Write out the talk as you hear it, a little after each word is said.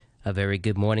A very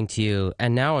good morning to you.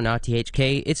 And now on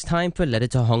RTHK, it's time for Letter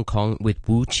to Hong Kong with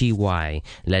Wu Chi Wai,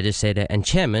 legislator and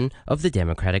chairman of the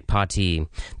Democratic Party.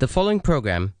 The following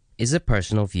program is a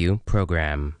personal view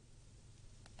program.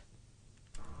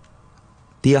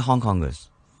 Dear Hong Kongers,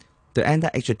 the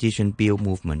anti-extradition bill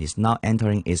movement is now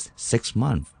entering its 6th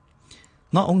month.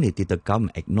 Not only did the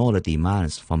government ignore the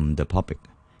demands from the public,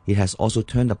 it has also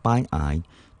turned a blind eye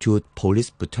to police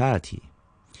brutality.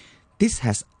 This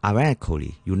has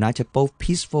ironically united both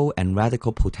peaceful and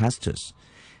radical protesters,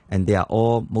 and they are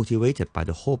all motivated by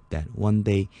the hope that one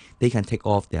day they can take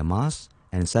off their masks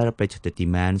and celebrate the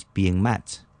demands being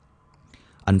met.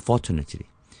 Unfortunately,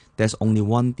 there's only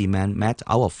one demand met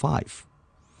out of 5.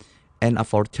 An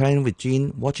authoritarian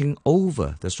regime watching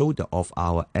over the shoulder of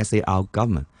our SAR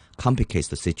government complicates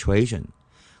the situation,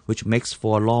 which makes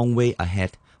for a long way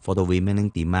ahead for the remaining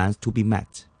demands to be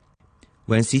met.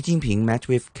 When Xi Jinping met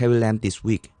with Carrie Lam this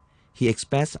week, he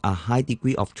expressed a high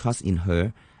degree of trust in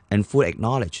her and fully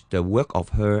acknowledged the work of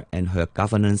her and her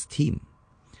governance team.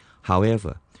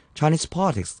 However, Chinese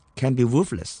politics can be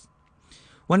ruthless.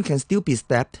 One can still be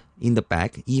stabbed in the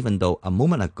back even though a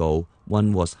moment ago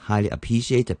one was highly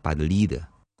appreciated by the leader.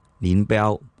 Lin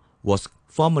Biao was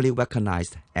formally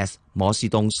recognized as Mo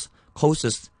Zedong's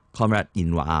closest comrade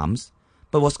in arms,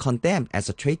 but was condemned as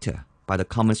a traitor by the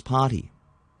Communist Party.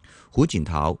 Hu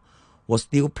Jintao was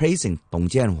still praising Dong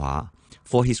Jianhua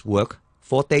for his work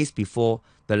 4 days before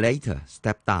the latter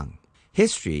stepped down.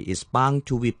 History is bound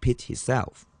to repeat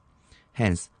itself.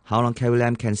 Hence, how long Carrie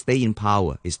Lam can stay in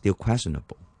power is still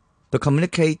questionable. The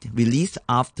communique released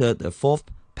after the 4th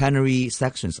plenary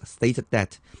sessions stated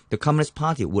that the Communist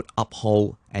Party would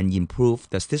uphold and improve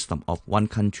the system of one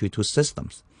country, two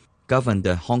systems, govern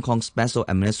the Hong Kong Special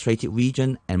Administrative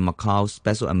Region and Macau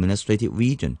Special Administrative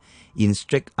Region in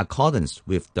strict accordance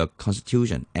with the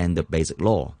Constitution and the Basic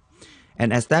Law,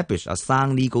 and establish a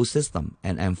sound legal system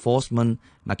and enforcement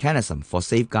mechanism for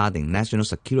safeguarding national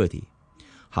security.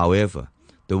 However,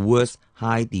 the words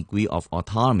high degree of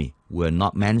autonomy were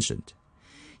not mentioned.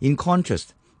 In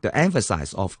contrast, the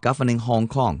emphasis of governing Hong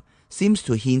Kong seems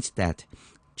to hint that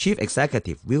Chief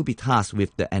Executive will be tasked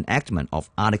with the enactment of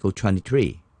Article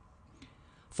 23.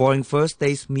 Following first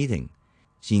day's meeting,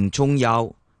 Xin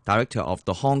Chongyao, director of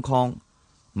the Hong Kong,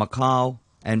 Macau,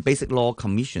 and Basic Law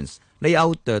Commissions, lay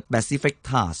out the specific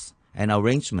tasks and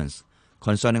arrangements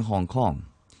concerning Hong Kong,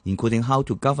 including how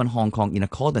to govern Hong Kong in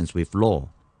accordance with law,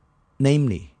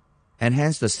 namely,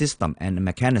 enhance the system and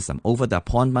mechanism over the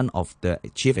appointment of the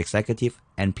chief executive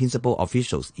and principal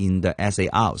officials in the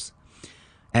SARs,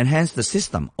 enhance the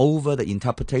system over the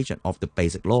interpretation of the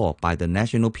Basic Law by the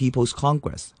National People's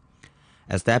Congress,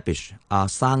 establish a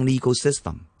sound legal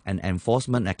system and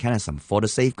enforcement mechanism for the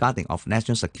safeguarding of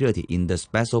national security in the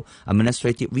special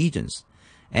administrative regions,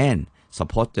 and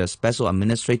support the special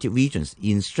administrative regions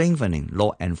in strengthening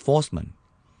law enforcement.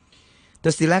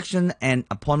 The selection and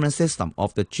appointment system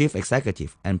of the chief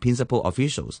executive and principal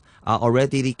officials are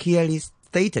already clearly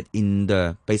stated in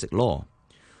the Basic Law.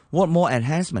 What more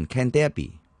enhancement can there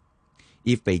be?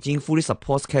 If Beijing fully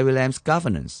supports Carrie Lam's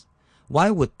governance, why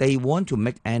would they want to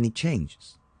make any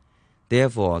changes?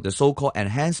 Therefore, the so-called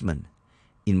enhancement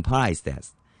implies that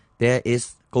there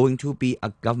is going to be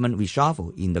a government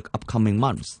reshuffle in the upcoming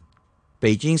months.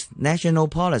 Beijing's national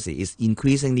policy is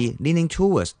increasingly leaning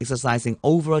towards exercising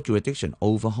overall jurisdiction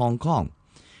over Hong Kong,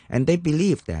 and they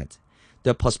believe that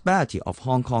the prosperity of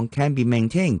Hong Kong can be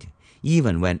maintained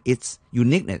even when its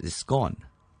uniqueness is gone.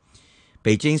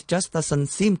 Beijing just doesn't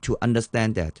seem to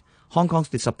understand that Hong Kong's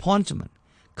disappointment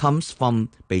comes from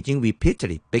Beijing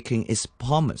repeatedly breaking its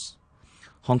promise.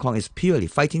 Hong Kong is purely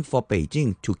fighting for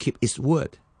Beijing to keep its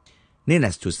word.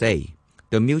 Needless to say,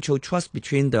 the mutual trust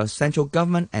between the central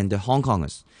government and the Hong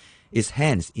Kongers is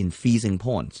hence in freezing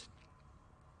point.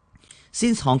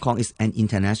 Since Hong Kong is an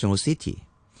international city,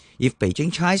 if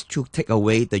Beijing tries to take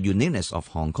away the uniqueness of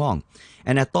Hong Kong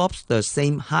and adopts the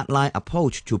same hardline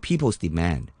approach to people's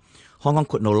demand, Hong Kong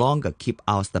could no longer keep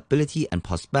our stability and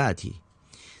prosperity.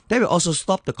 They will also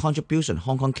stop the contribution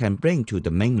Hong Kong can bring to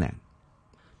the mainland.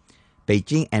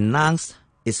 Beijing announced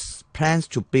its plans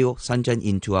to build Shenzhen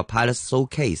into a pilot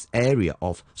showcase area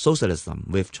of socialism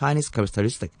with Chinese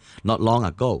characteristics not long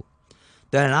ago.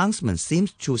 The announcement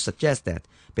seems to suggest that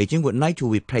Beijing would like to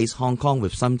replace Hong Kong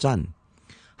with Shenzhen.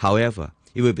 However,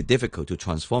 it will be difficult to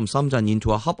transform Shenzhen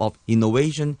into a hub of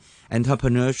innovation,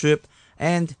 entrepreneurship,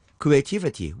 and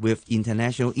creativity with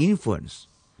international influence.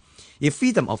 If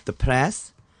freedom of the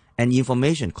press and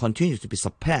information continues to be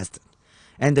suppressed,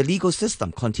 and the legal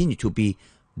system continues to be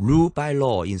ruled by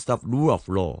law instead of rule of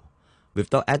law,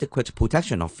 Without adequate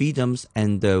protection of freedoms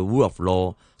and the rule of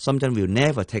law, something will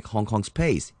never take Hong Kong's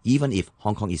place, even if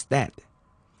Hong Kong is dead.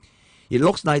 It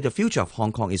looks like the future of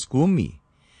Hong Kong is gloomy,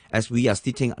 as we are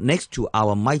sitting next to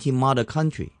our mighty mother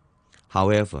country.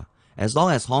 However, as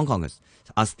long as Hong Kongers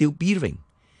are still breathing,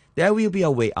 there will be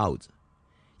a way out.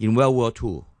 In World War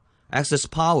II, Axis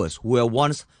powers were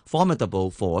once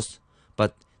formidable force,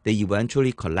 but they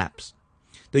eventually collapsed.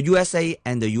 The USA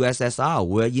and the USSR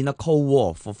were in a Cold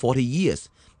War for 40 years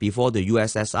before the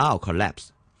USSR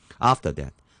collapsed. After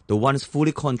that, the once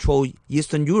fully controlled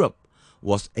Eastern Europe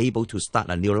was able to start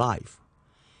a new life.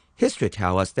 History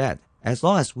tells us that as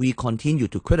long as we continue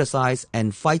to criticize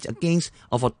and fight against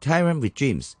authoritarian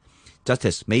regimes,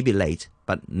 justice may be late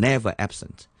but never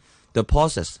absent. The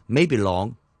process may be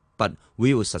long, but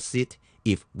we will succeed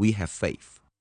if we have faith.